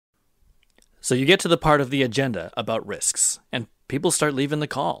So you get to the part of the agenda about risks, and people start leaving the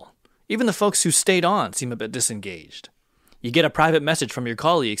call. Even the folks who stayed on seem a bit disengaged. You get a private message from your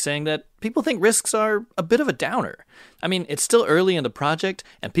colleague saying that people think risks are a bit of a downer. I mean, it's still early in the project,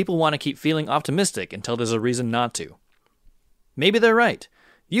 and people want to keep feeling optimistic until there's a reason not to. Maybe they're right.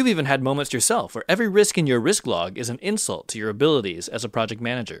 You've even had moments yourself where every risk in your risk log is an insult to your abilities as a project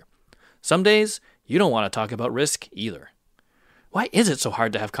manager. Some days, you don't want to talk about risk either. Why is it so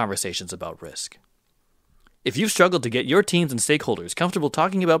hard to have conversations about risk? If you've struggled to get your teams and stakeholders comfortable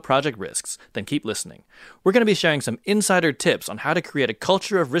talking about project risks, then keep listening. We're going to be sharing some insider tips on how to create a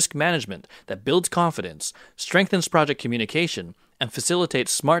culture of risk management that builds confidence, strengthens project communication, and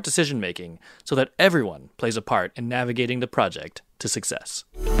facilitates smart decision-making so that everyone plays a part in navigating the project to success.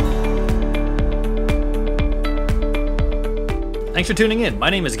 Thanks for tuning in. My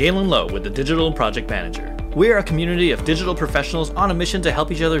name is Galen Low with the Digital Project Manager. We're a community of digital professionals on a mission to help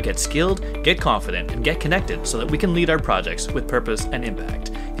each other get skilled, get confident, and get connected so that we can lead our projects with purpose and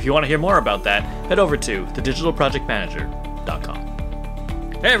impact. If you want to hear more about that, head over to thedigitalprojectmanager.com.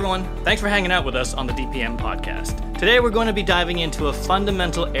 Hey everyone, thanks for hanging out with us on the DPM podcast. Today we're going to be diving into a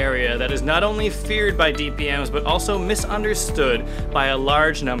fundamental area that is not only feared by DPMs but also misunderstood by a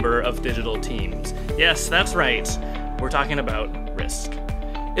large number of digital teams. Yes, that's right. We're talking about risk.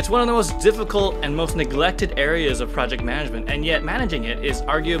 It's one of the most difficult and most neglected areas of project management, and yet managing it is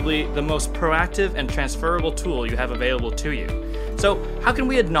arguably the most proactive and transferable tool you have available to you. So how can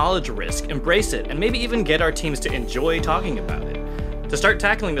we acknowledge risk, embrace it, and maybe even get our teams to enjoy talking about it? To start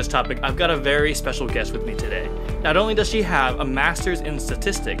tackling this topic, I've got a very special guest with me today. Not only does she have a master's in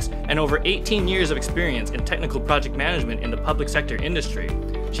statistics and over 18 years of experience in technical project management in the public sector industry,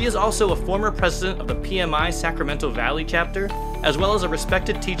 she is also a former president of the PMI Sacramento Valley chapter, as well as a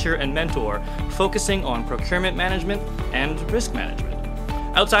respected teacher and mentor focusing on procurement management and risk management.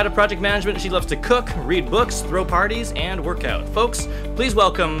 Outside of project management, she loves to cook, read books, throw parties, and work out. Folks, please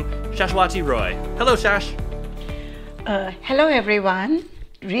welcome Shashwati Roy. Hello, Shash. Hello, everyone.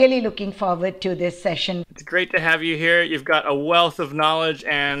 Really looking forward to this session. It's great to have you here. You've got a wealth of knowledge,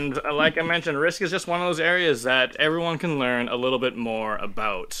 and like I mentioned, risk is just one of those areas that everyone can learn a little bit more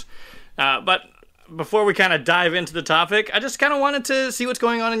about. But before we kind of dive into the topic, I just kind of wanted to see what's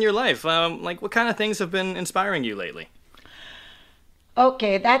going on in your life. Like, what kind of things have been inspiring you lately?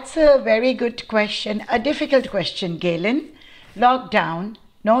 Okay, that's a very good question. A difficult question, Galen. Lockdown,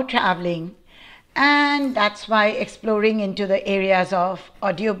 no traveling. And that's why exploring into the areas of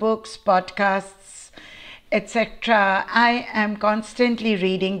audiobooks, podcasts, etc. I am constantly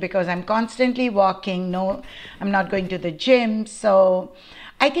reading because I'm constantly walking. No, I'm not going to the gym. So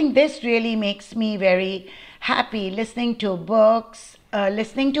I think this really makes me very happy, listening to books,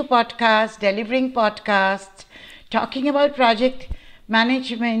 listening to podcasts, delivering podcasts, talking about project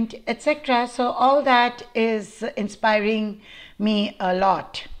management, etc. So all that is inspiring me a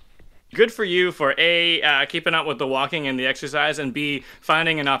lot. Good for you for A, keeping up with the walking and the exercise, and B,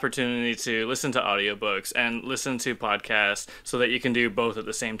 finding an opportunity to listen to audiobooks and listen to podcasts so that you can do both at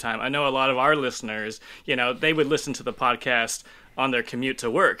the same time. I know a lot of our listeners, they would listen to the podcast on their commute to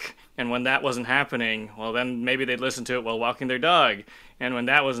work. And when that wasn't happening, well, then maybe they'd listen to it while walking their dog. And when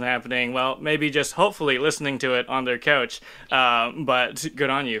that wasn't happening, well, maybe just hopefully listening to it on their couch. But good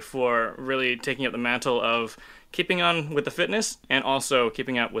on you for really taking up the mantle of keeping on with the fitness and also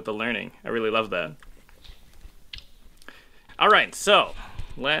keeping up with the learning. I really love that. All right, so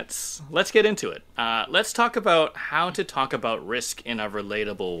let's get into it. Let's talk about how to talk about risk in a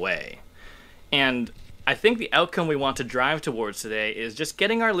relatable way. And I think the outcome we want to drive towards today is just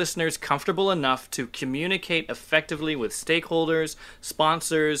getting our listeners comfortable enough to communicate effectively with stakeholders,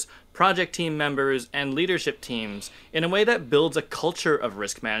 sponsors, project team members, and leadership teams in a way that builds a culture of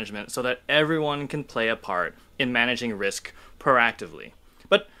risk management so that everyone can play a part in managing risk proactively.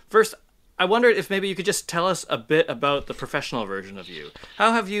 But first, I wondered if maybe you could just tell us a bit about the professional version of you.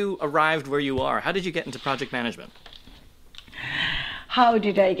 How have you arrived where you are? How did you get into project management? How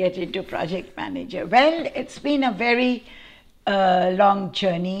did I get into project manager? Well, it's been a very long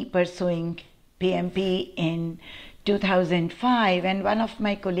journey pursuing PMP in 2005, and one of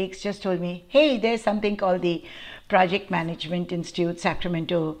my colleagues just told me, hey, there's something called the Project Management Institute,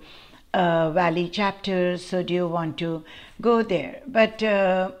 Sacramento Valley chapter, so do you want to go there? But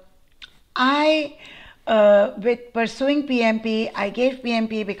with pursuing PMP, I gave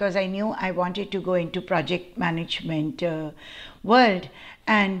PMP because I knew I wanted to go into project management world,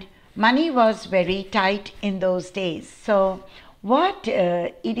 and money was very tight in those days. So What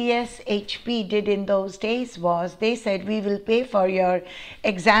EDS HP did in those days was they said, we will pay for your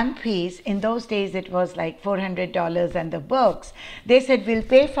exam fees. In those days, it was like $400 and the books. They said, we'll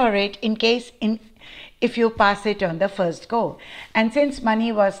pay for it in case if you pass it on the first go. And since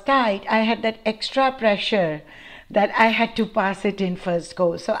money was tight, I had that extra pressure that I had to pass it in first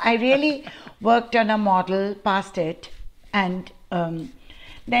go. So I really worked on a model, passed it, and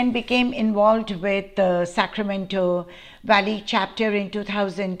then became involved with the Sacramento Valley chapter in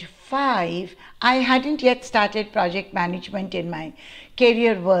 2005. I hadn't yet started project management in my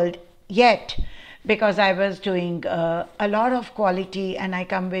career world yet, because I was doing a lot of quality, and I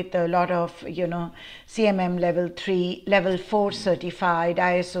come with a lot of, CMM level 3, level 4 certified,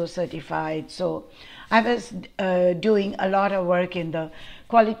 ISO certified. So I was doing a lot of work in the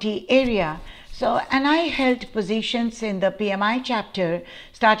quality area. So, and I held positions in the PMI chapter,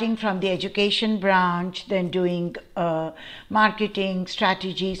 starting from the education branch, then doing marketing,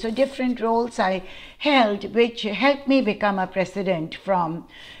 strategy. So different roles I held, which helped me become a president from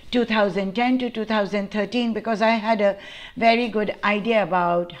 2010 to 2013, because I had a very good idea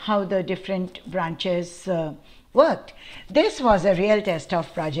about how the different branches worked. This was a real test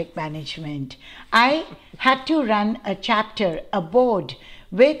of project management. I had to run a chapter, a board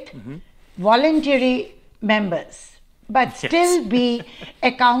with voluntary members, but still be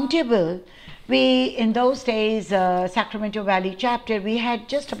accountable. We, in those days, Sacramento Valley chapter, we had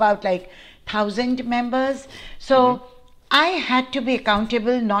just about like 1,000 members. So I had to be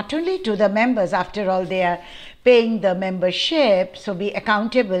accountable not only to the members, after all, they are paying the membership, so be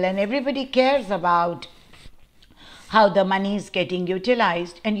accountable, and everybody cares about how the money is getting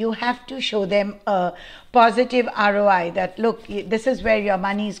utilized, and you have to show them a positive ROI that, look, this is where your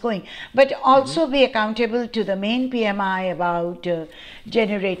money is going, but also be accountable to the main PMI about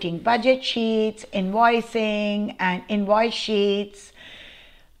generating budget sheets, invoicing and invoice sheets,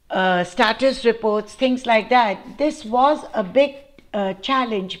 status reports, things like that. This was a big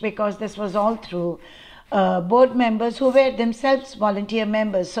challenge, because this was all through board members who were themselves volunteer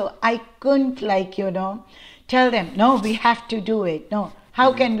members. So I couldn't tell them, no, we have to do it. No,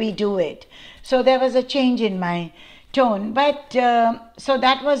 how can we do it? So there was a change in my tone. But so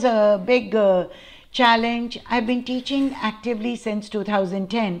that was a big challenge. I've been teaching actively since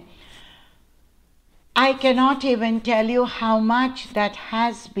 2010. I cannot even tell you how much that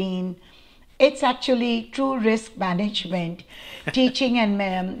has been. It's actually true risk management, teaching and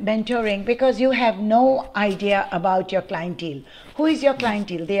mentoring, because you have no idea about your clientele. Who is your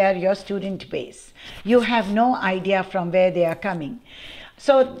clientele? They are your student base. You have no idea from where they are coming.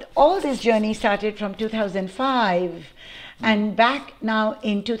 So all this journey started from 2005, and back now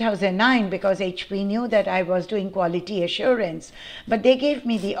in 2009, because HP knew that I was doing quality assurance, but they gave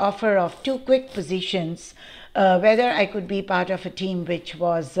me the offer of 2 quick positions, whether I could be part of a team which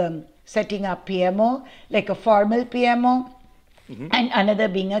was setting up PMO, like a formal PMO, and another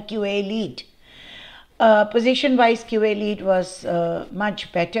being a QA lead. Position-wise, QA lead was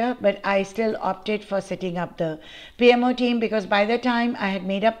much better, but I still opted for setting up the PMO team, because by the time I had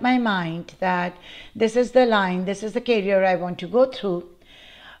made up my mind that this is the line, this is the career I want to go through.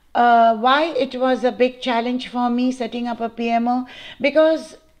 Why it was a big challenge for me setting up a PMO?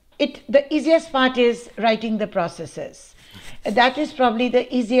 Because the easiest part is writing the processes. That is probably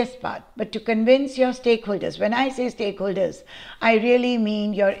the easiest part. But to convince your stakeholders, when I say stakeholders, I really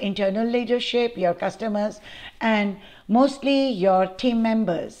mean your internal leadership, your customers, and mostly your team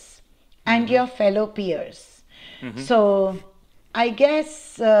members and your fellow peers. So I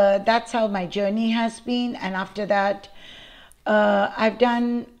guess that's how my journey has been. And after that, I've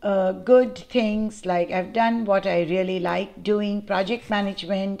done good things, like I've done what I really like doing, project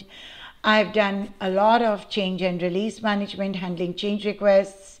management. I've done a lot of change and release management, handling change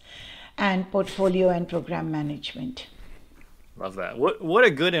requests, and portfolio and program management. Love that. What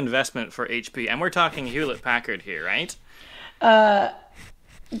a good investment for HP. And we're talking Hewlett-Packard here, right?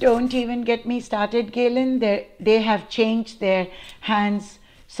 Don't even get me started, Galen. They have changed their hands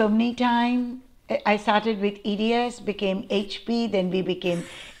so many times. I started with EDS, became HP, then we became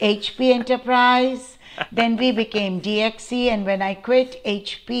HP Enterprise, then we became DXC, and when I quit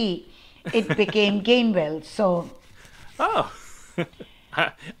HP, it became Gainwell. So,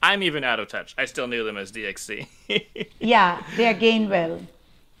 I'm even out of touch. I still knew them as DXC. Yeah, they're Gainwell.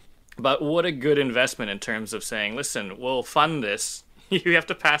 But what a good investment in terms of saying, listen, we'll fund this. You have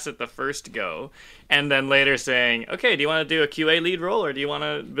to pass it the first go. And then later saying, okay, do you want to do a QA lead role or do you want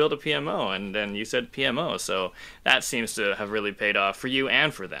to build a PMO? And then you said PMO. So that seems to have really paid off for you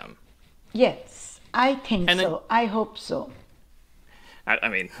and for them. Yes, I think so. I hope so. I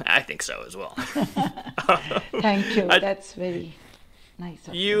mean, I think so as well. Thank you. That's very nice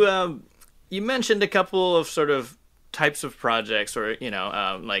of you. You mentioned a couple of sort of types of projects, or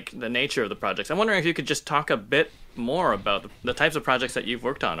like the nature of the projects. I'm wondering if you could just talk a bit more about the types of projects that you've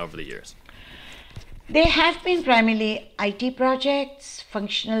worked on over the years. They have been primarily IT projects,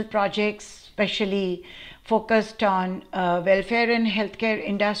 functional projects, especially focused on welfare and healthcare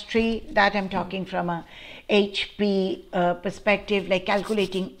industry. That I'm talking from a HP perspective, like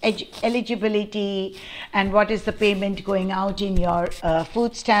calculating eligibility and what is the payment going out in your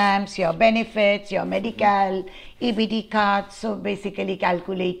food stamps, your benefits, your medical, EBD cards. So basically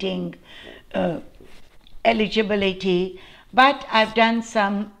calculating eligibility. But I've done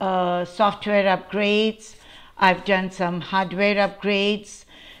some software upgrades, I've done some hardware upgrades,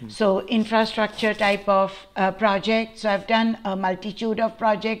 so infrastructure type of projects. So I've done a multitude of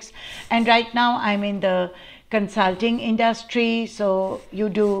projects, and right now I'm in the consulting industry, so you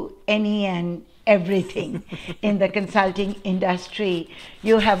do any and everything in the consulting industry.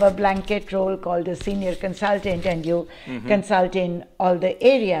 You have a blanket role called a senior consultant, and you consult in all the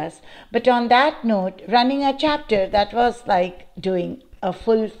areas. But on that note, running a chapter, that was like doing a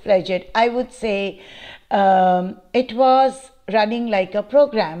full-fledged, I would say it was running like a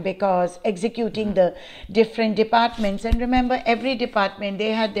program, because executing the different departments, and remember every department,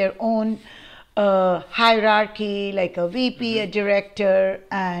 they had their own hierarchy, like a VP, a director,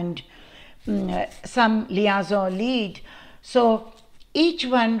 and some liaison lead. So each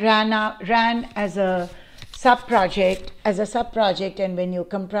one ran as a sub-project, and when you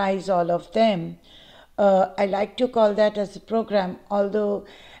comprise all of them, I like to call that as a program, although,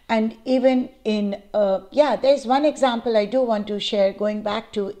 and even in, there's one example I do want to share, going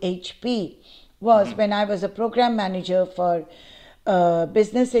back to HP, was when I was a program manager for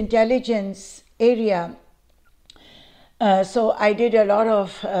business intelligence area. So I did a lot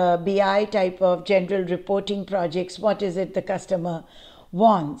of BI type of general reporting projects. What is it the customer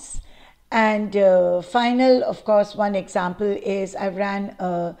wants? And final, of course, one example is I've ran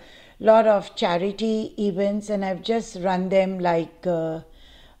a lot of charity events, and I've just run them like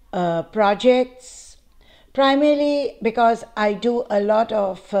projects, primarily because I do a lot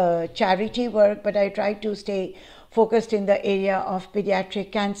of charity work, but I try to stay focused in the area of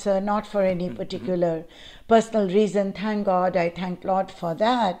pediatric cancer, not for any particular personal reason. Thank God, I thank Lord for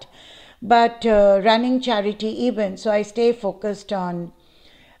that. But running charity events, so I stay focused on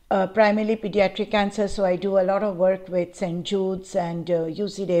primarily pediatric cancer. So I do a lot of work with St. Jude's and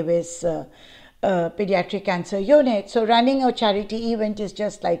UC Davis pediatric cancer unit. So running a charity event is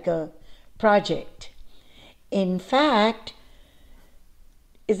just like a project. In fact,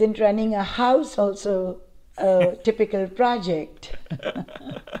 isn't running a house also a typical project?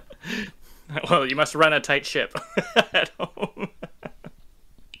 Well, you must run a tight ship at home.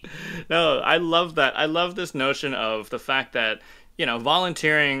 No, I love that. I love this notion of the fact that,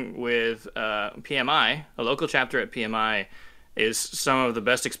 volunteering with PMI, a local chapter at PMI, is some of the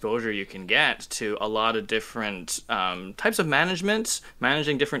best exposure you can get to a lot of different types of management,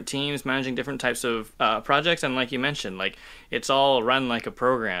 managing different teams, managing different types of projects. And like you mentioned, like it's all run like a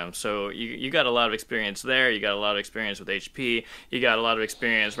program. So you got a lot of experience there. You got a lot of experience with HP. You got a lot of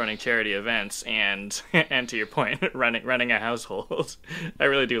experience running charity events and to your point, running a household. I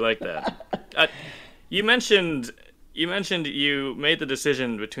really do like that. You mentioned you made the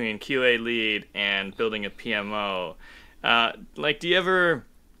decision between QA lead and building a PMO. Do you ever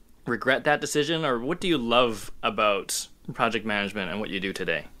regret that decision, or what do you love about project management and what you do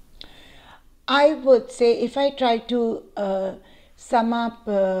today? I would say, if I try to sum up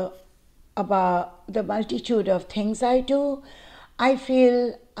about the multitude of things I do, I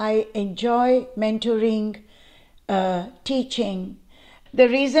feel I enjoy mentoring, teaching. The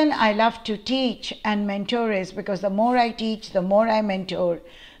reason I love to teach and mentor is because the more I teach, the more I mentor,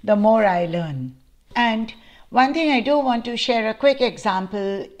 the more I learn. And one thing I do want to share a quick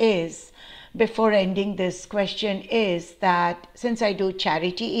example is, before ending this question, is that since I do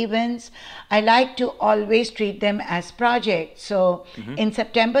charity events, I like to always treat them as projects. So in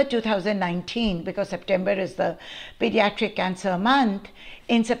September 2019, because September is the Pediatric Cancer Month,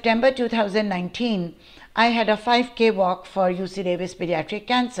 in September 2019, I had a 5K walk for UC Davis Pediatric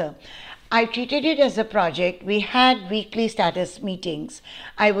Cancer. I treated it as a project. We had weekly status meetings.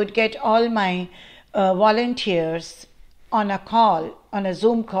 I would get all my volunteers on a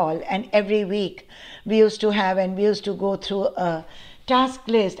Zoom call, and every week we used to go through a task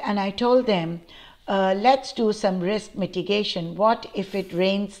list, and I told them, let's do some risk mitigation. What if it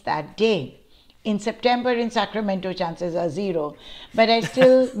rains that day? In September in Sacramento, chances are zero, but I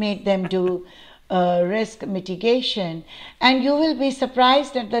still made them do risk mitigation, and you will be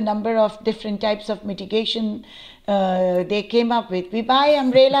surprised at the number of different types of mitigation they came up with. We buy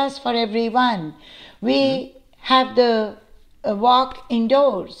umbrellas for everyone. We have the walk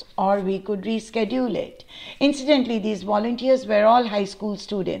indoors, or we could reschedule it. Incidentally, these volunteers were all high school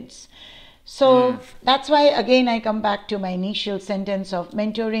students. So that's why, again, I come back to my initial sentence of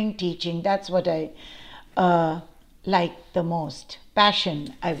mentoring, teaching. That's what I like the most.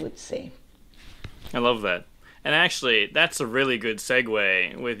 Passion, I would say. I love that. And actually, that's a really good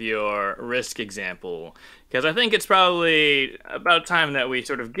segue with your risk example, because I think it's probably about time that we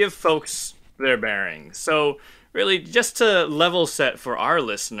sort of give folks their bearings. So really, just to level set for our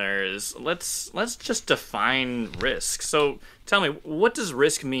listeners, let's just define risk. So tell me, what does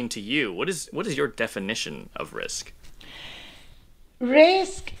risk mean to you? What is your definition of risk?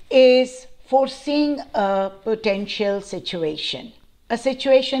 Risk is foreseeing a potential situation, a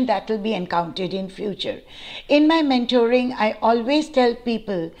situation that will be encountered in future. In my mentoring, I always tell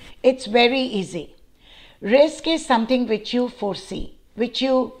people it's very easy. Risk is something which you foresee, which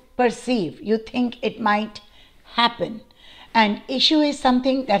you perceive, you think it might happen. And issue is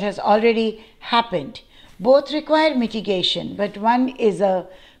something that has already happened. Both require mitigation, but one is a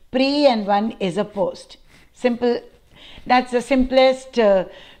pre and one is a post. Simple. That's the simplest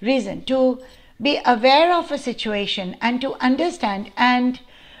reason to be aware of a situation and to understand and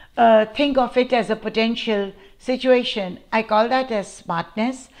think of it as a potential situation. I call that as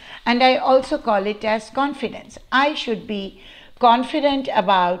smartness, and I also call it as confidence. I should be confident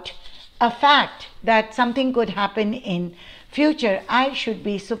about a fact that something could happen in future. I should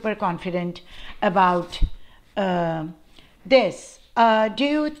be super confident about this. Do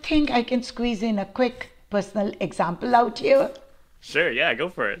you think I can squeeze in a quick personal example out here? Sure, yeah, go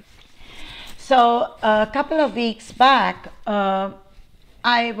for it. So a couple of weeks back,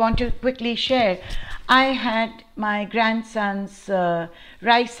 I want to quickly share. I had my grandson's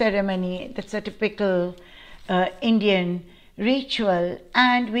rice ceremony. That's a typical Indian ritual,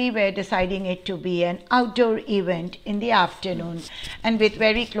 and we were deciding it to be an outdoor event in the afternoon and with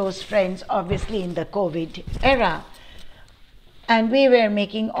very close friends, obviously in the COVID era. And we were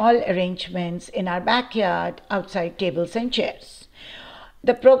making all arrangements in our backyard, outside tables and chairs.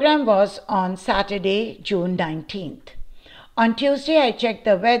 The program was on Saturday, June 19th. On Tuesday, I checked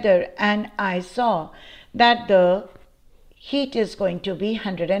the weather and I saw that the heat is going to be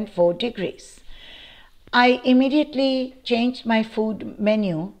 104 degrees. I immediately changed my food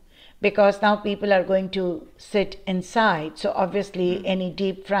menu because now people are going to sit inside. So obviously any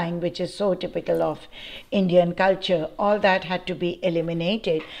deep frying, which is so typical of Indian culture, all that had to be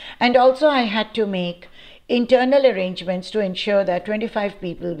eliminated. And also I had to make internal arrangements to ensure that 25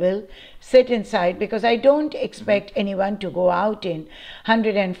 people will sit inside, because I don't expect anyone to go out in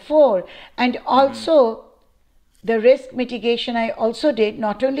 104. And also the risk mitigation I also did,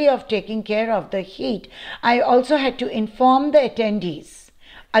 not only of taking care of the heat, I also had to inform the attendees.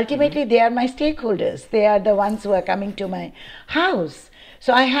 Ultimately, they are my stakeholders. They are the ones who are coming to my house.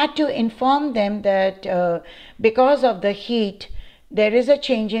 So I had to inform them that because of the heat, there is a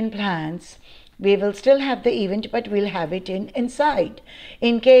change in plans. We will still have the event, but we'll have it inside.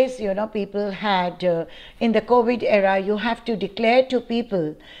 In case, people had, in the COVID era, you have to declare to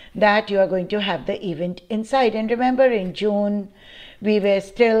people that you are going to have the event inside. And remember, in June, we were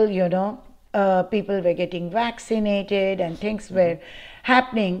still, people were getting vaccinated and things were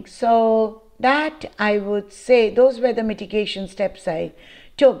happening. So that, I would say, those were the mitigation steps I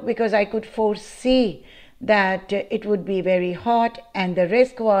took, because I could foresee that it would be very hot, and the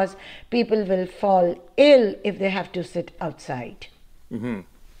risk was people will fall ill if they have to sit outside. Yeah,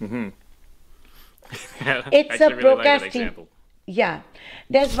 It's I a really like that example. Yeah.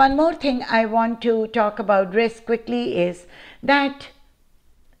 There's one more thing I want to talk about risk quickly, is that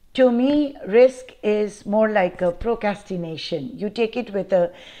to me, risk is more like a procrastination. You take it with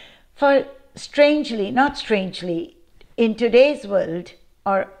not strangely, in today's world,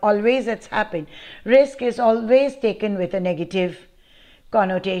 or always it's happened, risk is always taken with a negative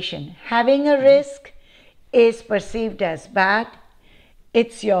connotation. Having a risk is perceived as bad.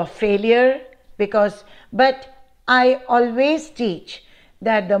 It's your failure, but I always teach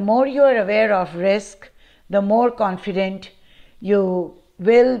that the more you are aware of risk, the more confident you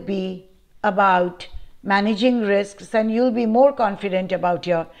will be about managing risks, and you'll be more confident about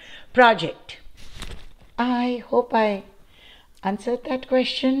your project. I hope I answered that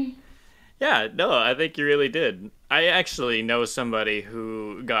question. Yeah, no, I think you really did. I actually know somebody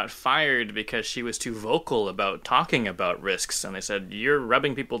who got fired because she was too vocal about talking about risks, and they said, you're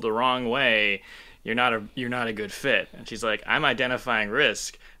rubbing people the wrong way. you're not a good fit. And she's like, I'm identifying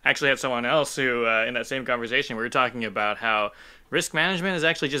risk. I actually had someone else who, in that same conversation, we were talking about how risk management is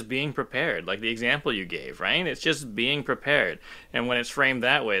actually just being prepared, like the example you gave, right? It's just being prepared. And when it's framed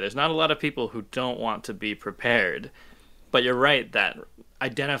that way, there's not a lot of people who don't want to be prepared. But you're right that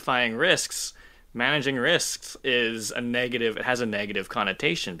identifying risks, managing risks is it has a negative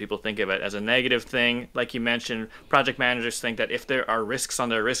connotation. People think of it as a negative thing. Like you mentioned, project managers think that if there are risks on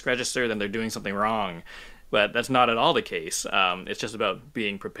their risk register, then they're doing something wrong. But that's not at all the case. It's just about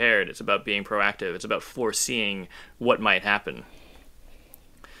being prepared. It's about being proactive. It's about foreseeing what might happen.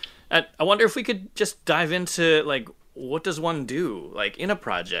 I wonder if we could just dive into, like, what does one do, like, in a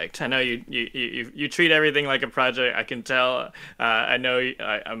project? I know you treat everything like a project. I can tell. I know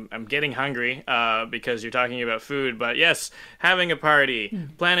I'm getting hungry because you're talking about food. But yes, having a party,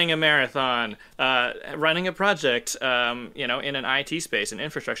 planning a marathon, running a project, in an IT space, an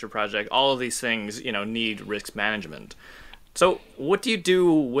infrastructure project, all of these things, need risk management. So what do you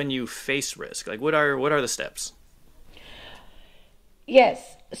do when you face risk? Like, what are the steps?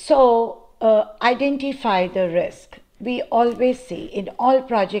 Yes. So identify the risk. We always say in all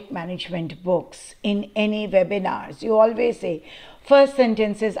project management books, in any webinars, you always say, first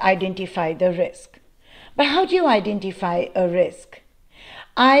sentence is identify the risk. But how do you identify a risk?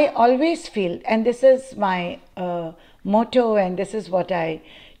 I always feel, and this is my motto, and this is what I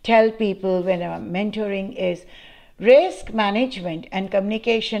tell people when I'm mentoring, is risk management and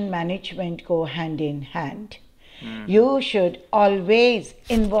communication management go hand in hand. You should always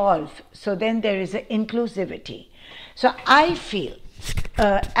involve, so then there is an inclusivity. So I feel,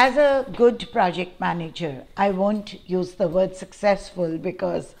 as a good project manager, I won't use the word successful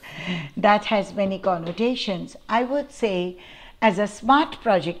because that has many connotations. I would say, as a smart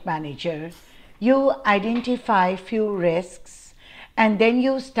project manager, you identify few risks and then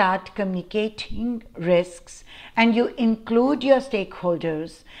you start communicating risks and you include your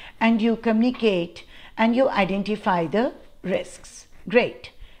stakeholders and you communicate and you identify the risks.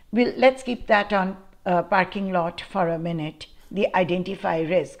 Great. Let's keep that on parking lot for a minute, the identify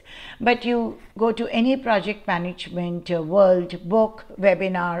risk. But you go to any project management world, book,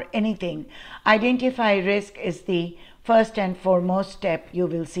 webinar, anything, identify risk is the first and foremost step. You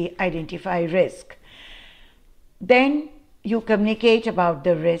will see identify risk. Then you communicate about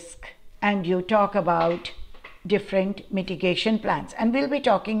the risk and you talk about different mitigation plans. And we'll be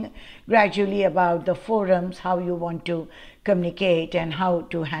talking gradually about the forums, how you want to communicate and how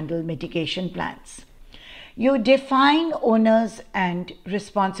to handle mitigation plans. You define owners and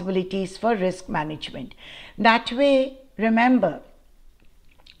responsibilities for risk management. That way, remember,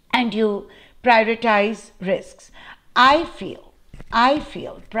 and you prioritize risks. I feel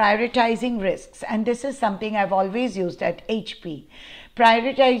prioritizing risks, and this is something I've always used at HP,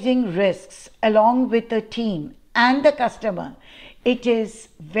 prioritizing risks along with the team and the customer, it is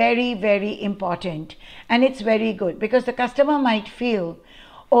very, very important, and it's very good because the customer might feel,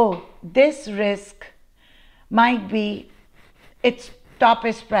 oh, this risk might be its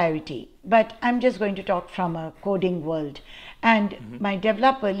topest priority, but I'm just going to talk from a coding world. And my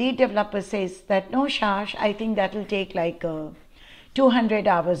lead developer says that, no, Shash, I think that will take like 200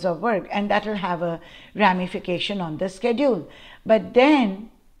 hours of work and that will have a ramification on the schedule. But then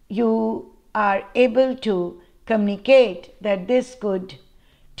you are able to communicate that this could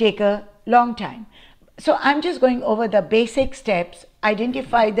take a long time. So I'm just going over the basic steps,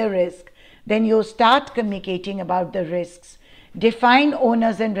 identify the risk, then you start communicating about the risks, define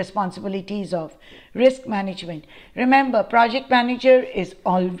owners and responsibilities of risk management. Remember, project manager is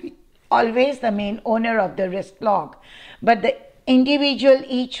always the main owner of the risk log, but the individual,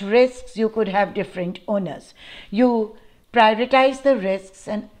 each risks, you could have different owners. You prioritize the risks,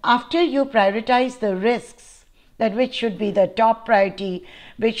 and after you prioritize the risks, that which should be the top priority,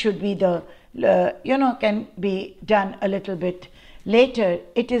 which should be the, can be done a little bit later,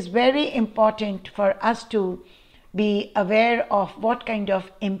 it is very important for us to be aware of what kind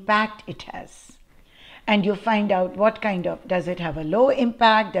of impact it has. And you find out what kind of, does it have a low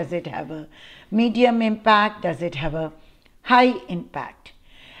impact? Does it have a medium impact? Does it have a high impact?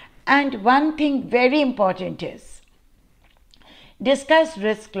 And one thing very important is discuss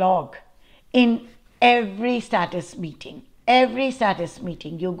risk log in every status meeting. Every status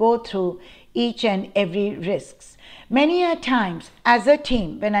meeting, you go through each and every risks. Many a times as a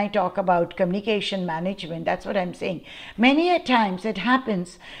team, when I talk about communication management, that's what I'm saying. Many a times it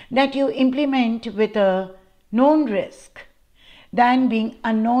happens that you implement with a known risk than being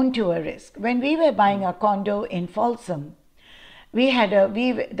unknown to a risk. When we were buying a condo in Folsom, the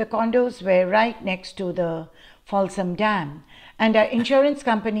condos were right next to the Folsom Dam, and our insurance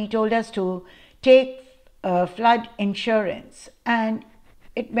company told us to take flood insurance, and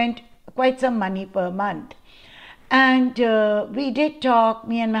it meant quite some money per month. And we did talk,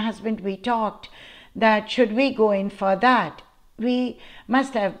 me and my husband, we talked that should we go in for that? We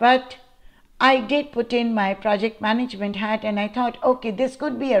must have, but I did put in my project management hat and I thought, okay, this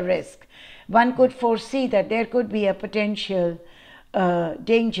could be a risk. One could foresee that there could be a potential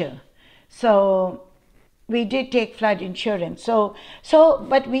danger. So we did take flood insurance.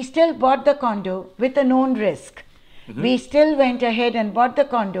 But we still bought the condo with a known risk. We still went ahead and bought the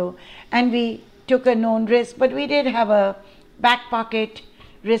condo and we took a known risk, but we did have a back pocket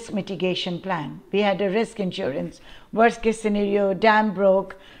risk mitigation plan. We had a risk insurance. Worst case scenario, dam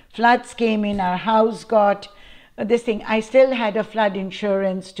broke, floods came in, our house got this thing. I still had a flood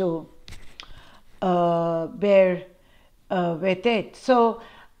insurance to bear with it. So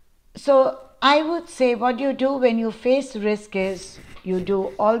I would say what you do when you face risk is you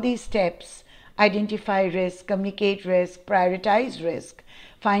do all these steps: identify risk, communicate risk, prioritize risk,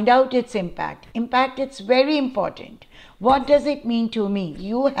 find out its impact. Impact, it's very important. What does it mean to me?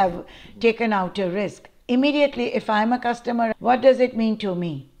 You have taken out a risk. Immediately, if I'm a customer, what does it mean to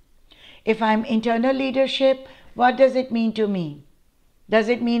me? If I'm internal leadership, what does it mean to me? Does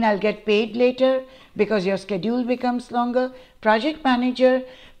it mean I'll get paid later because your schedule becomes longer? Project manager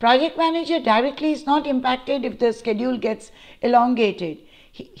directly is not impacted if the schedule gets elongated.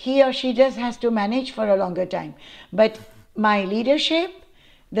 He or she just has to manage for a longer time. But my leadership,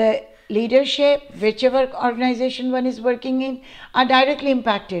 the leadership, whichever organization one is working in, are directly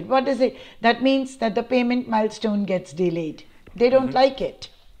impacted. What is it? That means that the payment milestone gets delayed. They don't like it.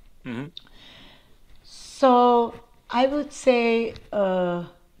 So I would say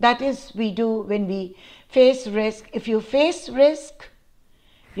that is we do when we face risk. If you face risk,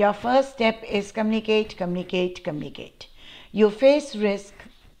 your first step is communicate, communicate, communicate. You face risk,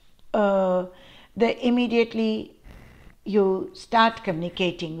 immediately you start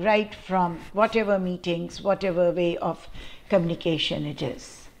communicating right from whatever meetings, whatever way of communication it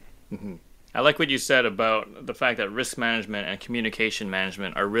is. I like what you said about the fact that risk management and communication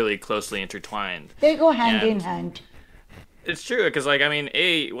management are really closely intertwined. They go hand in hand. It's true, because,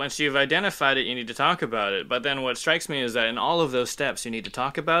 once you've identified it, you need to talk about it. But then what strikes me is that in all of those steps, you need to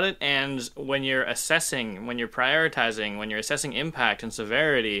talk about it. And when you're assessing, when you're prioritizing, when you're assessing impact and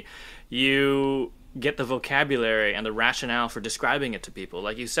severity, you get the vocabulary and the rationale for describing it to people.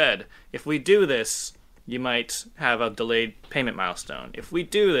 Like you said, if we do this, you might have a delayed payment milestone. If we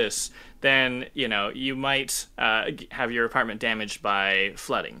do this, then, you might have your apartment damaged by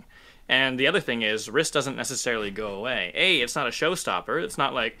flooding. And the other thing is, risk doesn't necessarily go away. It's not a showstopper. It's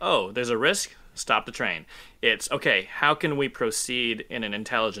not like, oh, there's a risk, stop the train. It's, okay, how can we proceed in an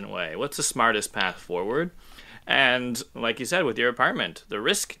intelligent way? What's the smartest path forward? And like you said, with your apartment, the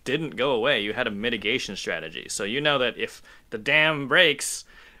risk didn't go away. You had a mitigation strategy. So you know that if the dam breaks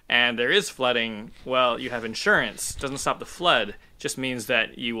and there is flooding, well, you have insurance. It doesn't stop the flood. It just means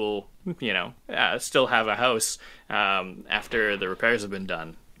that you will, still have a house after the repairs have been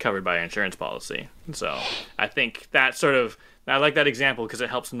done, covered by an insurance policy. So I think that I like that example because it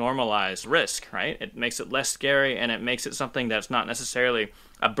helps normalize risk, right? It makes it less scary and it makes it something that's not necessarily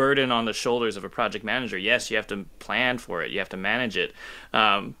a burden on the shoulders of a project manager. Yes, you have to plan for it. You have to manage it.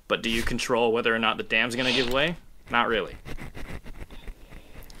 But do you control whether or not the dam's going to give way? Not really.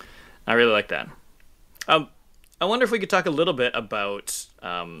 I really like that. I wonder if we could talk a little bit about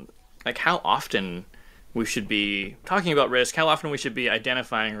how often we should be talking about risk, how often we should be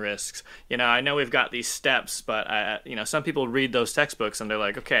identifying risks. I know we've got these steps, but some people read those textbooks and they're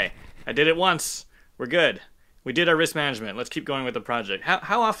like, okay, I did it once, we're good. We did our risk management, let's keep going with the project.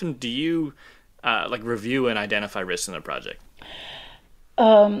 How often do you review and identify risks in the project?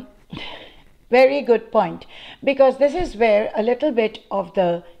 Very good point, because this is where a little bit of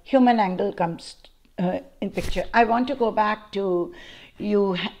the human angle comes in picture. I want to go back to,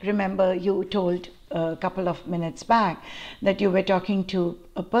 remember you told a couple of minutes back that you were talking to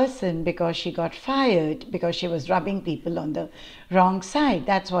a person because she got fired because she was rubbing people on the wrong side.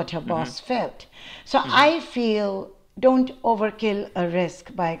 That's what her boss felt. So I feel don't overkill a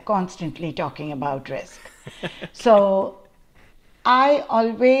risk by constantly talking about risk. So I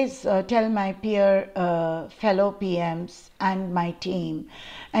always tell my peer fellow PMs and my team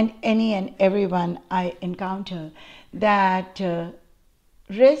and any and everyone I encounter that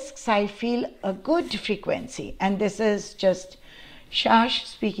risks, I feel a good frequency, and this is just Shash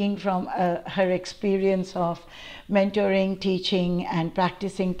speaking from her experience of mentoring, teaching, and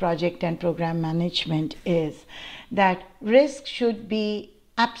practicing project and program management, is that risk should be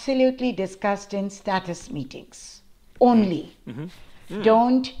absolutely discussed in status meetings only.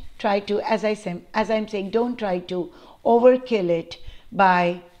 Don't try to, as I'm saying, don't try to overkill it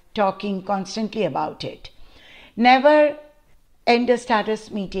by talking constantly about it. Never end a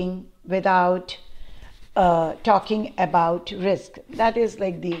status meeting without talking about risk. That is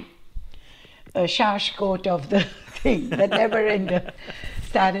like the Shash quote of the thing, that never end a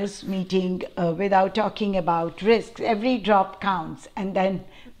status meeting without talking about risks. Every drop counts, and then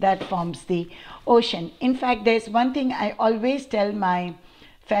that forms the ocean. In fact, there's one thing I always tell my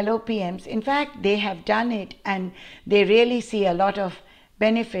fellow PMs. In fact, they have done it and they really see a lot of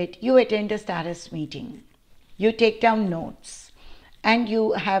benefit. You attend a status meeting, you take down notes, and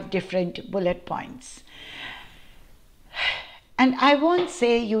you have different bullet points. And I won't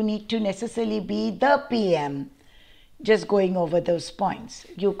say you need to necessarily be the PM just going over those points.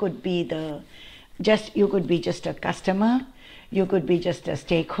 You could be just a customer, you could be just a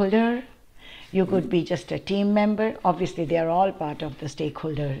stakeholder, you could be just a team member. Obviously, they are all part of the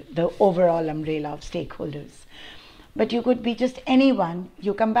stakeholder, the overall umbrella of stakeholders. But you could be just anyone.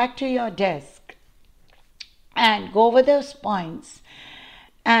 You come back to your desk and go over those points.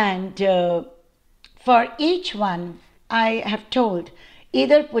 And for each one, I have told,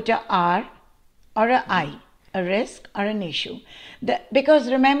 either put a R or a I, a risk or an issue.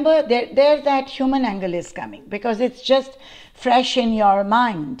 Because remember, there that human angle is coming, because it's just fresh in your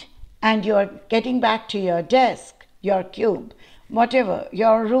mind and you're getting back to your desk, your cube, whatever,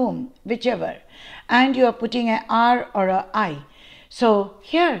 your room, whichever, and you're putting an R or a I. So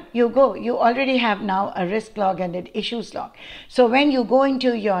here you go, you already have now a risk log and an issues log. So when you go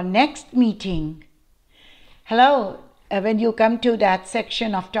into your next meeting, when you come to that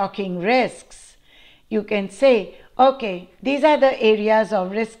section of talking risks, you can say, okay, these are the areas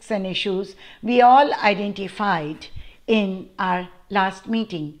of risks and issues we all identified in our last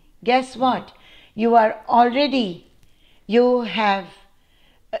meeting. Guess what? You have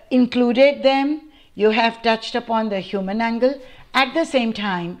included them, you have touched upon the human angle. At the same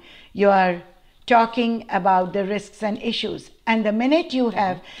time, you are talking about the risks and issues. And the minute you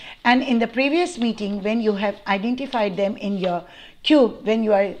have, and in the previous meeting, when you have identified them in your cube, when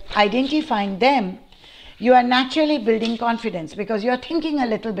you are identifying them, you are naturally building confidence because you are thinking a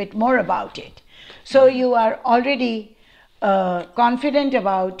little bit more about it. So you are already confident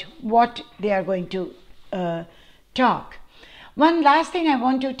about what they are going to talk. One last thing I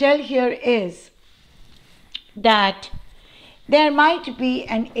want to tell here is that there might be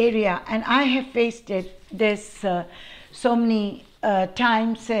an area, and I have faced this so many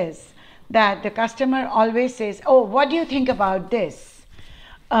times, is that the customer always says, oh, what do you think about this?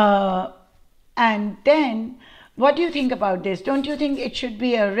 And then, what do you think about this? Don't you think it should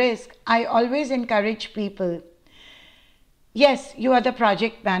be a risk? I always encourage people, yes, you are the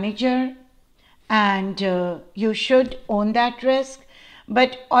project manager and you should own that risk,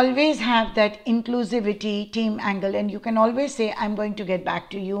 but always have that inclusivity team angle, and you can always say, I'm going to get back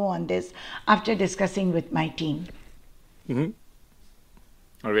to you on this after discussing with my team. Mm-hmm.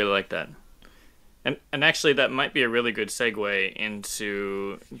 I really like that. And actually, that might be a really good segue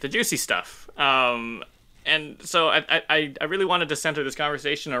into the juicy stuff. And so I really wanted to center this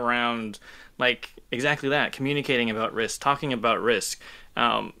conversation around, like, exactly that, communicating about risk, talking about risk.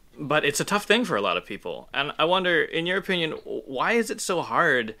 But it's a tough thing for a lot of people. And I wonder, in your opinion, why is it so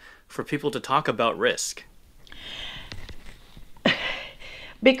hard for people to talk about risk?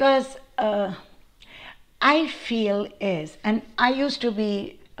 Because I feel and I used to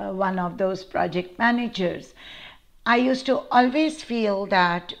be one of those project managers, I used to always feel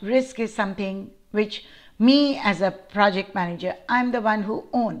that risk is something which me as a project manager, I'm the one who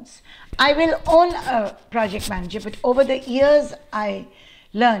owns. I will own a project manager, but over the years I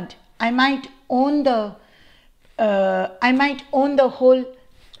learned I might own the whole.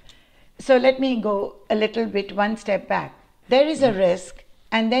 So let me go a little bit one step back. There is a risk,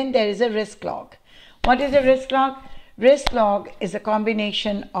 and then there is a risk log. What is a risk log? Risk log is a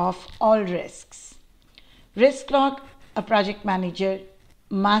combination of all risks. Risk log, a project manager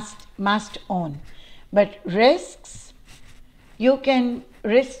must own. But risks could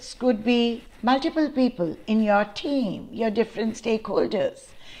be multiple people in your team, your different stakeholders.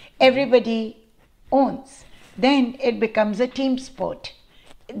 Everybody owns. Then it becomes a team sport.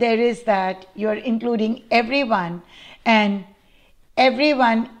 There is that you're including everyone, and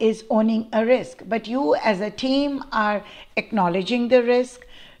everyone is owning a risk. But you as a team are acknowledging the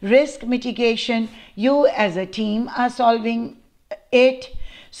risk mitigation. You as a team are solving it.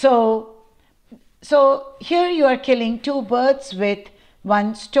 So here you are killing two birds with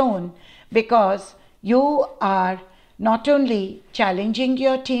one stone, because you are not only challenging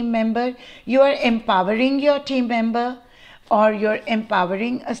your team member, you are empowering your team member or you're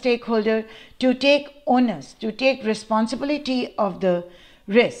empowering a stakeholder to take onus, to take responsibility of the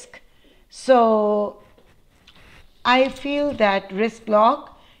risk. So I feel that risk log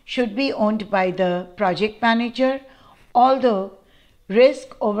should be owned by the project manager, although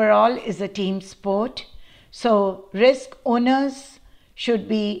risk overall is a team sport. So risk owners should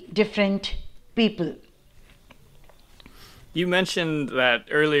be different people. You mentioned that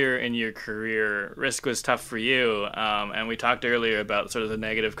earlier in your career, risk was tough for you, and we talked earlier about sort of the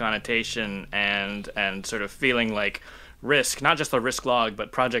negative connotation and sort of feeling like risk, not just the risk log,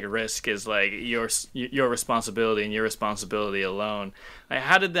 but project risk is like your responsibility and your responsibility alone. Like,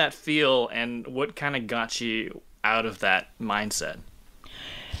 how did that feel, and what kind of got you out of that mindset?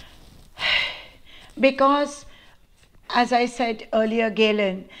 Because, as I said earlier,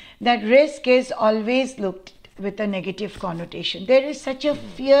 Galen, that risk is always looked with a negative connotation. There is such a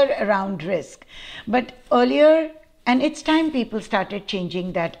fear around risk. But earlier, and it's time people started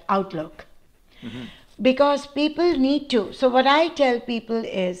changing that outlook. Because people need to. So what I tell people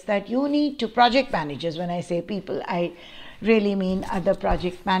is that you need to, project managers, when I say people, I really mean other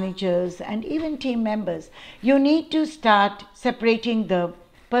project managers and even team members. You need to start separating the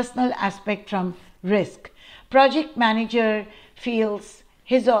personal aspect from risk. Project manager feels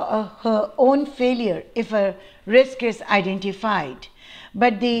his or her own failure if a risk is identified.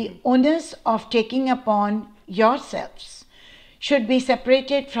 But the onus of taking upon yourselves should be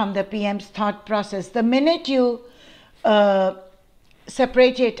separated from the PM's thought process. The minute you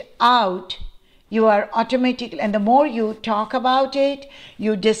separate it out, you are automatically, and the more you talk about it,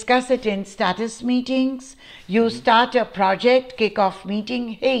 you discuss it in status meetings, you start a project kickoff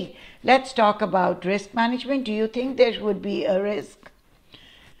meeting. Hey, let's talk about risk management. Do you think there would be a risk?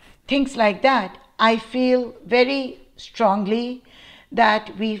 Things like that. I feel very strongly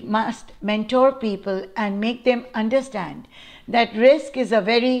that we must mentor people and make them understand that risk is a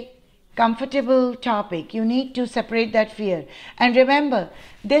very comfortable topic. You need to separate that fear. And remember,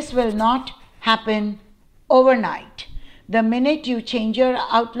 this will not happen overnight. The minute you change your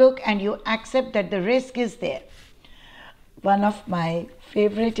outlook and you accept that the risk is there. One of my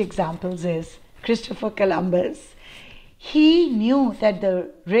favorite examples is Christopher Columbus. He knew that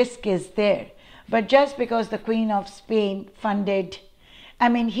the risk is there, but just because the Queen of Spain funded,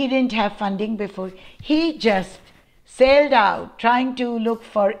 he didn't have funding before, he just sailed out trying to look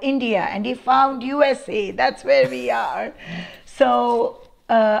for India, and he found USA. That's where we are. So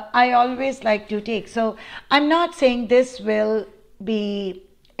I always like to take. So I'm not saying this will be,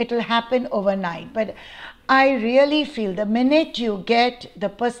 it will happen overnight, but I really feel the minute you get the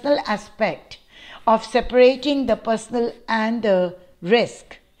personal aspect of separating the personal and the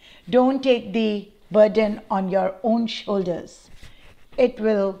risk, don't take the burden on your own shoulders.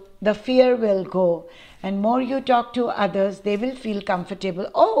 The fear will go, and more you talk to others, they will feel comfortable.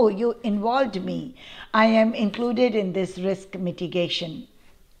 Oh, you involved me. I am included in this risk mitigation.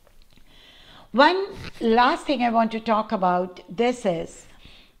 One last thing I want to talk about this is,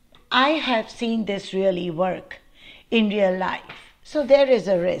 I have seen this really work in real life. So there is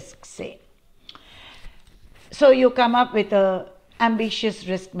a risk, say. So you come up with an ambitious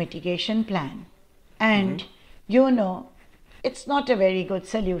risk mitigation plan, and it's not a very good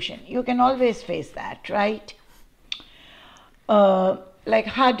solution. You can always face that, right? Like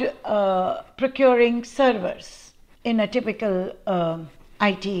procuring servers in a typical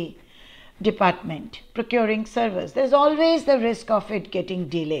IT department, procuring servers. There's always the risk of it getting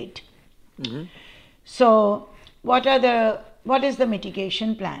delayed. So what is the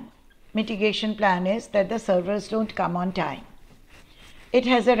mitigation plan? Mitigation plan is that the servers don't come on time. It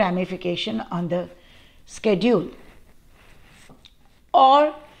has a ramification on the schedule.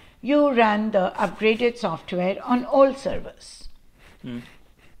 Or you run the upgraded software on old servers.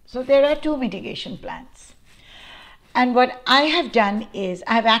 So there are two mitigation plans. And what I have done is,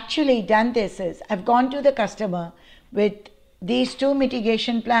 I've actually done this is, I've gone to the customer with these two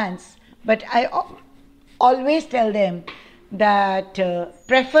mitigation plans, but I always tell them that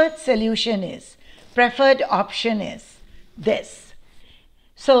preferred option is this.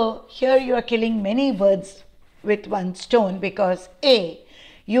 So here you are killing many birds with one stone, because A,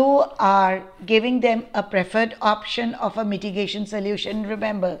 you are giving them a preferred option of a mitigation solution.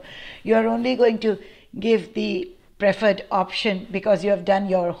 Remember, you are only going to give the preferred option because you have done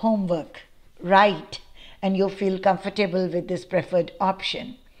your homework right and you feel comfortable with this preferred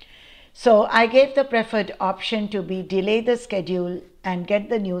option. So I gave the preferred option to be delay the schedule and get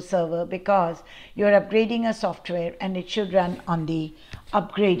the new server, because you're upgrading a software and it should run on the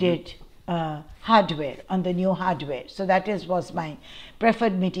upgraded hardware, on the new hardware. So that was my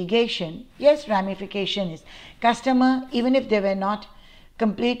preferred mitigation. Yes, ramification is customer, even if they were not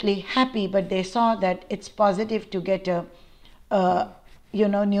completely happy, but they saw that it's positive to get a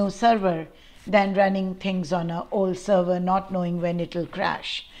new server than running things on an old server, not knowing when it will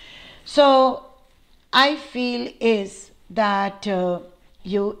crash. So I feel is that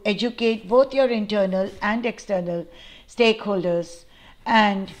you educate both your internal and external stakeholders,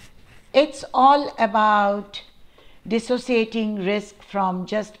 and it's all about dissociating risk from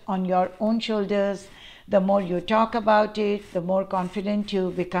just on your own shoulders. The more you talk about it, the more confident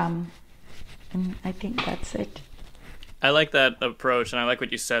you become. And I think that's it. I like that approach, and I like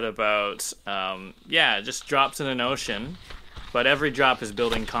what you said about, just drops in an ocean, but every drop is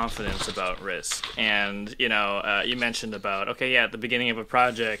building confidence about risk. And, you mentioned about, at the beginning of a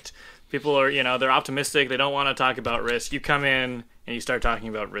project, people are, they're optimistic, they don't want to talk about risk. You come in and you start talking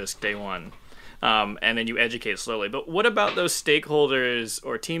about risk day one, and then you educate slowly. But what about those stakeholders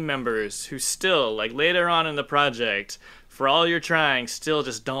or team members who still, like later on in the project, for all you're trying, still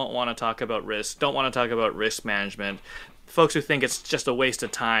just don't want to talk about risk, don't want to talk about risk management? Folks who think it's just a waste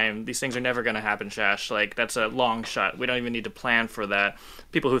of time, these things are never going to happen, Shash, like that's a long shot, we don't even need to plan for that.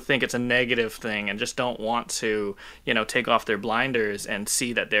 People who think it's a negative thing and just don't want to, take off their blinders and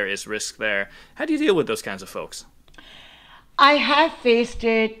see that there is risk there. How do you deal with those kinds of folks? I have faced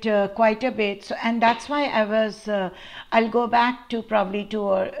it quite a bit, and that's why I'll go back to probably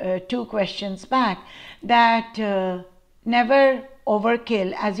two questions back, that never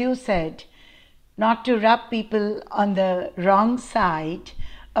overkill, as you said, not to rub people on the wrong side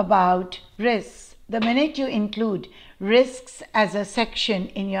about risks. The minute you include risks as a section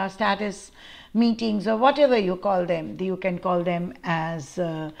in your status meetings or whatever you call them, you can call them as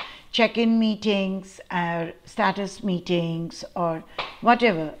check-in meetings or status meetings or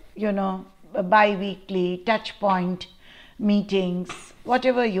whatever, bi-weekly touch point meetings,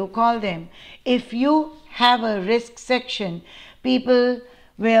 whatever you call them. If you have a risk section, people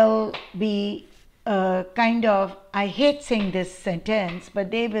will be I hate saying this sentence, but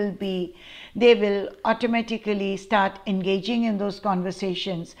they will automatically start engaging in those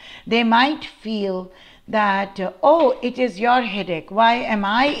conversations. They might feel that, it is your headache, why am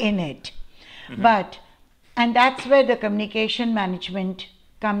I in it? Mm-hmm. And that's where the communication management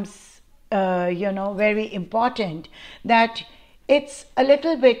comes, very important, that it's a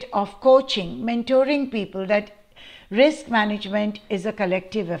little bit of coaching, mentoring people, that risk management is a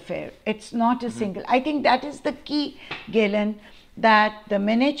collective affair. It's not a single. I think that is the key, Galen, that the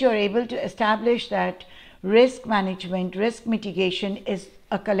minute you're able to establish that risk management, risk mitigation is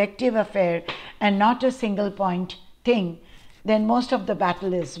a collective affair and not a single point thing, then most of the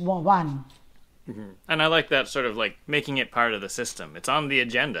battle is won. Mm-hmm. And I like that sort of like making it part of the system. It's on the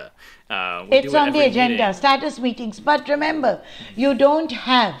agenda. It's on the agenda, meeting. Status meetings. But remember, you don't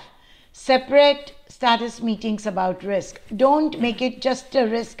have separate status meetings about risk. Don't make it just a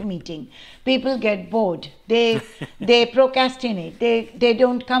risk meeting. People get bored. They procrastinate. They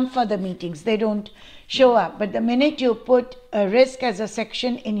don't come for the meetings. They don't show up. But the minute you put a risk as a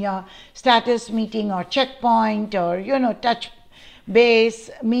section in your status meeting or checkpoint or touch base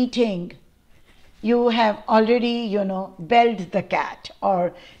meeting, you have already belled the cat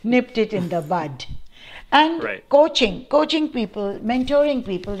or nipped it in the bud. And right. coaching people, mentoring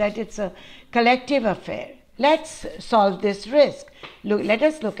people, that it's a collective affair. Let's solve this risk. Let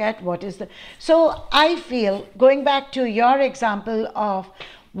us look at what is the... So I feel, going back to your example of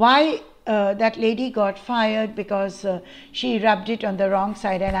why that lady got fired because she rubbed it on the wrong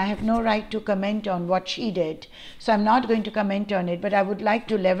side, and I have no right to comment on what she did. So I'm not going to comment on it, but I would like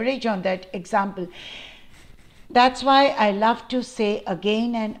to leverage on that example. That's why I love to say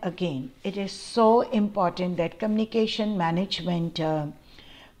again and again, it is so important that communication management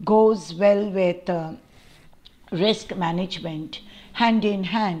goes well with risk management hand in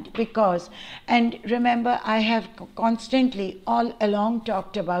hand, because, and remember, I have constantly all along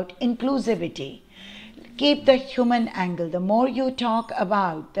talked about inclusivity. Keep the human angle. The more you talk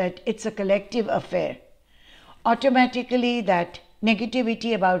about that it's a collective affair, automatically that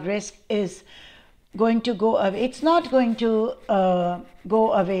negativity about risk is going to go away. It's not going to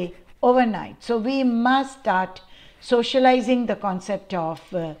go away overnight. So we must start socializing the concept of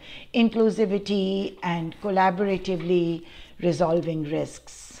inclusivity and collaboratively resolving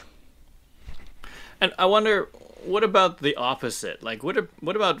risks. And I wonder, what about the opposite? Like, what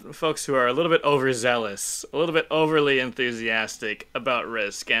about folks who are a little bit overzealous, a little bit overly enthusiastic about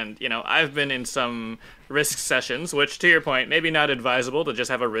risk? And, I've been in some risk sessions, which, to your point, maybe not advisable to just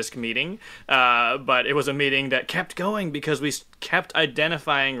have a risk meeting, but it was a meeting that kept going because we kept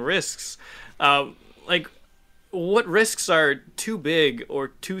identifying risks. Like, what risks are too big or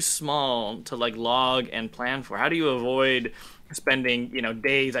too small to log and plan for? How do you avoid spending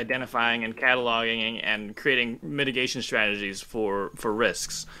days identifying and cataloging and creating mitigation strategies for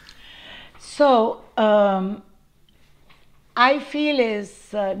risks? So I feel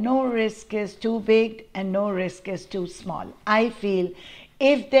no risk is too big and no risk is too small. I feel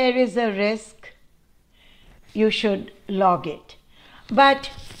if there is a risk, you should log it. But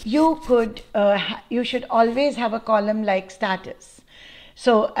you should always have a column like status.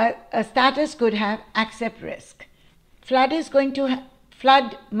 So a status could have accept risk.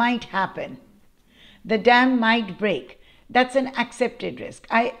 Flood might happen. The dam might break. That's an accepted risk.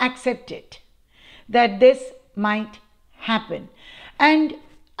 I accept it, that this might happen. And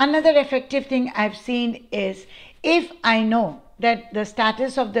another effective thing I've seen is if I know that the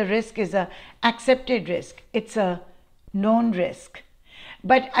status of the risk is a accepted risk, it's a known risk,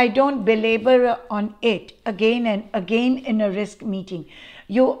 but I don't belabor on it again and again in a risk meeting,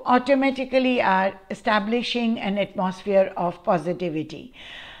 you automatically are establishing an atmosphere of positivity.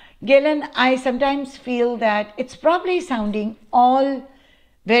 Galen, I sometimes feel that it's probably sounding all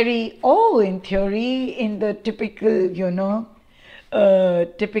very, in theory, in the typical,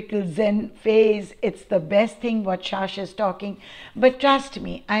 typical Zen phase, it's the best thing what Shash is talking. But trust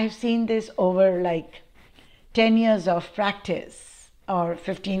me, I've seen this over 10 years of practice or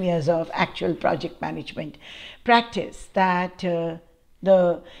 15 years of actual project management practice, that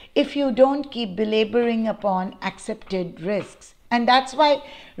if you don't keep belaboring upon accepted risks, and that's why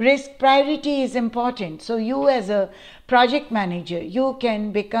risk priority is important. So you as a project manager, you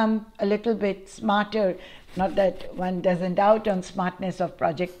can become a little bit smarter. Not that one doesn't doubt on smartness of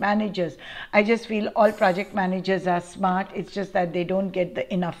project managers. I just feel all project managers are smart. It's just that they don't get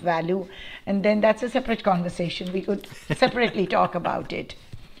the enough value. And then that's a separate conversation. We could separately talk about it.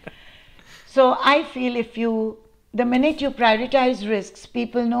 So I feel the minute you prioritize risks,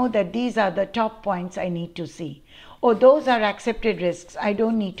 people know that these are the top points I need to see. Those are accepted risks, I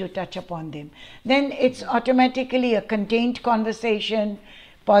don't need to touch upon them. Then it's automatically a contained conversation,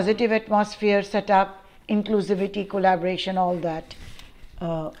 positive atmosphere set up, inclusivity, collaboration, all that,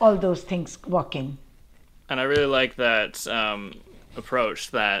 all those things working. And I really like that approach,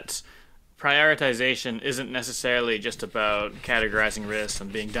 that prioritization isn't necessarily just about categorizing risks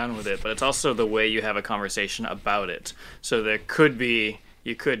and being done with it, but it's also the way you have a conversation about it. So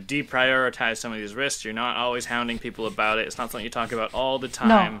you could deprioritize some of these risks. You're not always hounding people about it. It's not something you talk about all the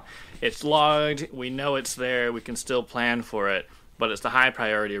time. No. It's logged. We know it's there. We can still plan for it. But it's the high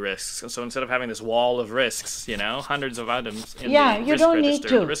priority risks. And so instead of having this wall of risks, hundreds of items in the you risk don't register,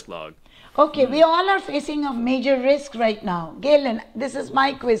 need to. risk log. Okay, we all are facing a major risk right now. Galen, this is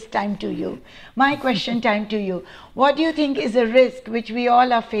my quiz time to you. My question time to you. What do you think is a risk which we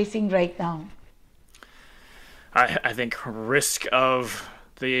all are facing right now? I think risk of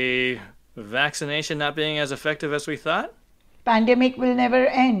the vaccination not being as effective as we thought. Pandemic will never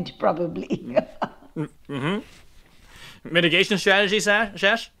end, probably. Mm-hmm. Mitigation strategy,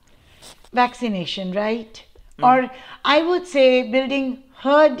 Shash? Vaccination, right? Or I would say building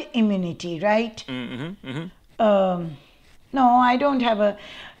herd immunity, right? Mm-hmm. Mm-hmm. No, I don't have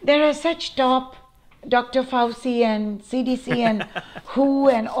there are such top Dr. Fauci and CDC and WHO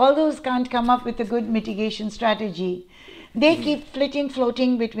and all those can't come up with a good mitigation strategy. They keep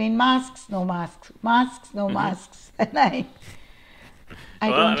floating between masks, no masks, masks, no masks. And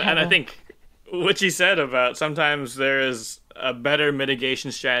I think what you said about sometimes there is a better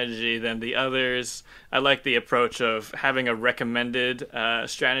mitigation strategy than the others. I like the approach of having a recommended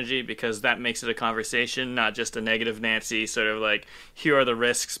strategy, because that makes it a conversation, not just a negative Nancy sort of like, here are the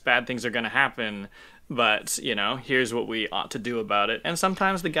risks, bad things are going to happen, but, here's what we ought to do about it. And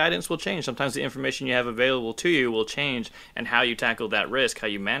sometimes the guidance will change. Sometimes the information you have available to you will change, and how you tackle that risk, how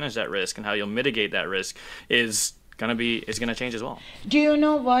you manage that risk, and how you'll mitigate that risk is going to change as well. Do you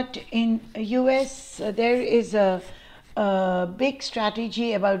know what? In US, there is a big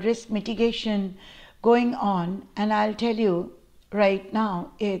strategy about risk mitigation going on, and I'll tell you right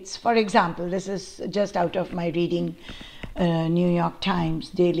now, it's, for example, this is just out of my reading New York Times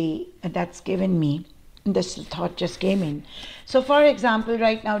Daily, that's given me, this thought just came in. So for example,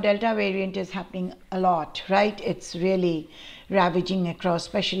 right now Delta variant is happening a lot, right? It's really ravaging across,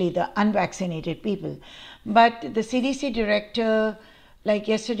 especially the unvaccinated people. But the CDC director like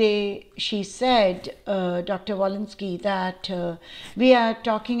yesterday, she said, Dr. Walensky, that we are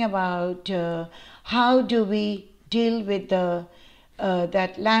talking about how do we deal with the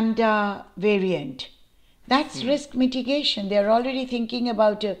that lambda variant. That's risk mitigation. They're already thinking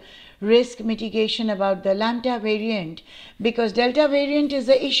about risk mitigation about the lambda variant, because delta variant is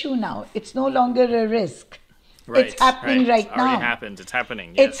the issue now. It's no longer a risk. Right, it's happening right it's now. Already happened. It's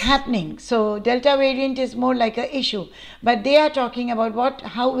happening. Yes. It's happening. So delta variant is more like an issue. But they are talking about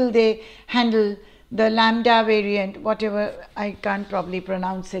how will they handle the lambda variant, whatever, I can't probably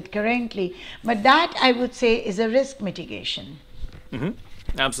pronounce it correctly. But that, I would say, is a risk mitigation.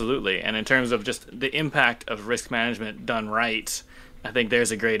 Mm-hmm. Absolutely. And in terms of just the impact of risk management done right, I think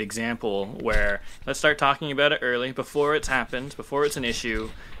there's a great example where let's start talking about it early, before it's happened, before it's an issue.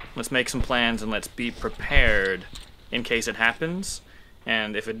 Let's make some plans and let's be prepared in case it happens.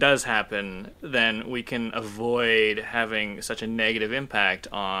 And if it does happen, then we can avoid having such a negative impact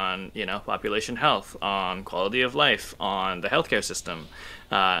on, population health, on quality of life, on the healthcare system.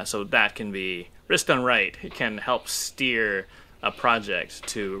 So that can be, risk done right, it can help steer a project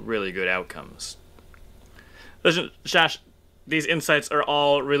to really good outcomes. Listen, Shash, these insights are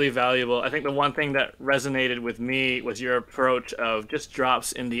all really valuable. I think the one thing that resonated with me was your approach of just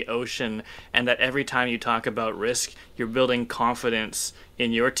drops in the ocean, and that every time you talk about risk, you're building confidence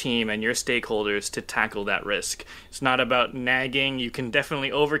in your team and your stakeholders to tackle that risk. It's not about nagging. You can definitely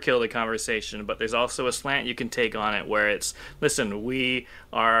overkill the conversation, but there's also a slant you can take on it where it's, listen, we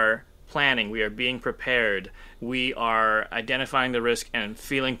are planning, we are being prepared, we are identifying the risk and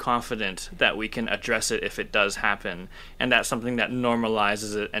feeling confident that we can address it if it does happen. And that's something that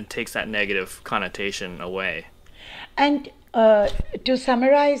normalizes it and takes that negative connotation away. And to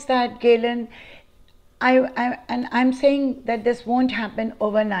summarize that, Galen, I'm saying that this won't happen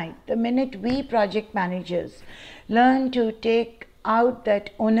overnight. The minute we project managers learn to take out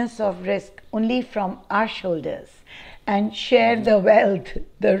that onus of risk only from our shoulders and share the wealth,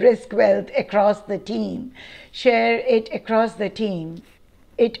 the risk wealth across the team, share it across the team,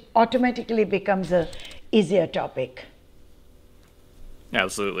 it automatically becomes a easier topic.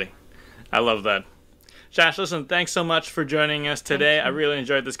 Absolutely. I love that. Shash, listen, thanks so much for joining us today. I really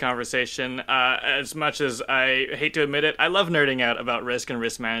enjoyed this conversation. As much as I hate to admit it, I love nerding out about risk and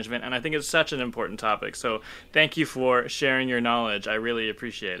risk management, and I think it's such an important topic. So thank you for sharing your knowledge. I really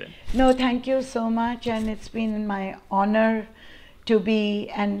appreciate it. No, thank you so much, and it's been my honor to be,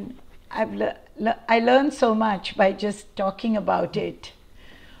 and I learned so much by just talking about it.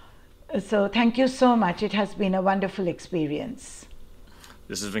 So thank you so much. It has been a wonderful experience.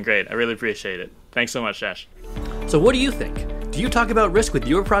 This has been great. I really appreciate it. Thanks so much, Shash. So what do you think? Do you talk about risk with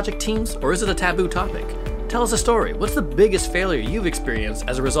your project teams, or is it a taboo topic? Tell us a story. What's the biggest failure you've experienced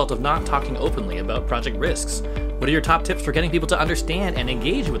as a result of not talking openly about project risks? What are your top tips for getting people to understand and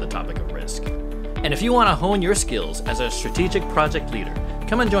engage with the topic of risk? And if you want to hone your skills as a strategic project leader,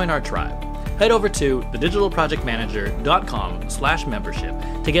 come and join our tribe. Head over to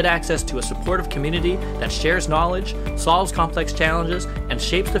thedigitalprojectmanager.com/membership to get access to a supportive community that shares knowledge, solves complex challenges, and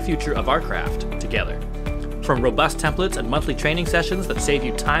shapes the future of our craft together. From robust templates and monthly training sessions that save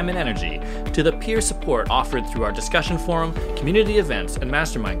you time and energy, to the peer support offered through our discussion forum, community events, and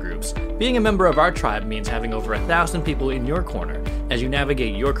mastermind groups, being a member of our tribe means having over 1,000 people in your corner as you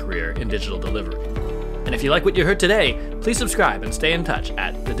navigate your career in digital delivery. And if you like what you heard today, please subscribe and stay in touch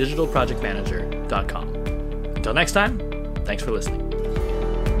at thedigitalprojectmanager.com. Until next time, thanks for listening.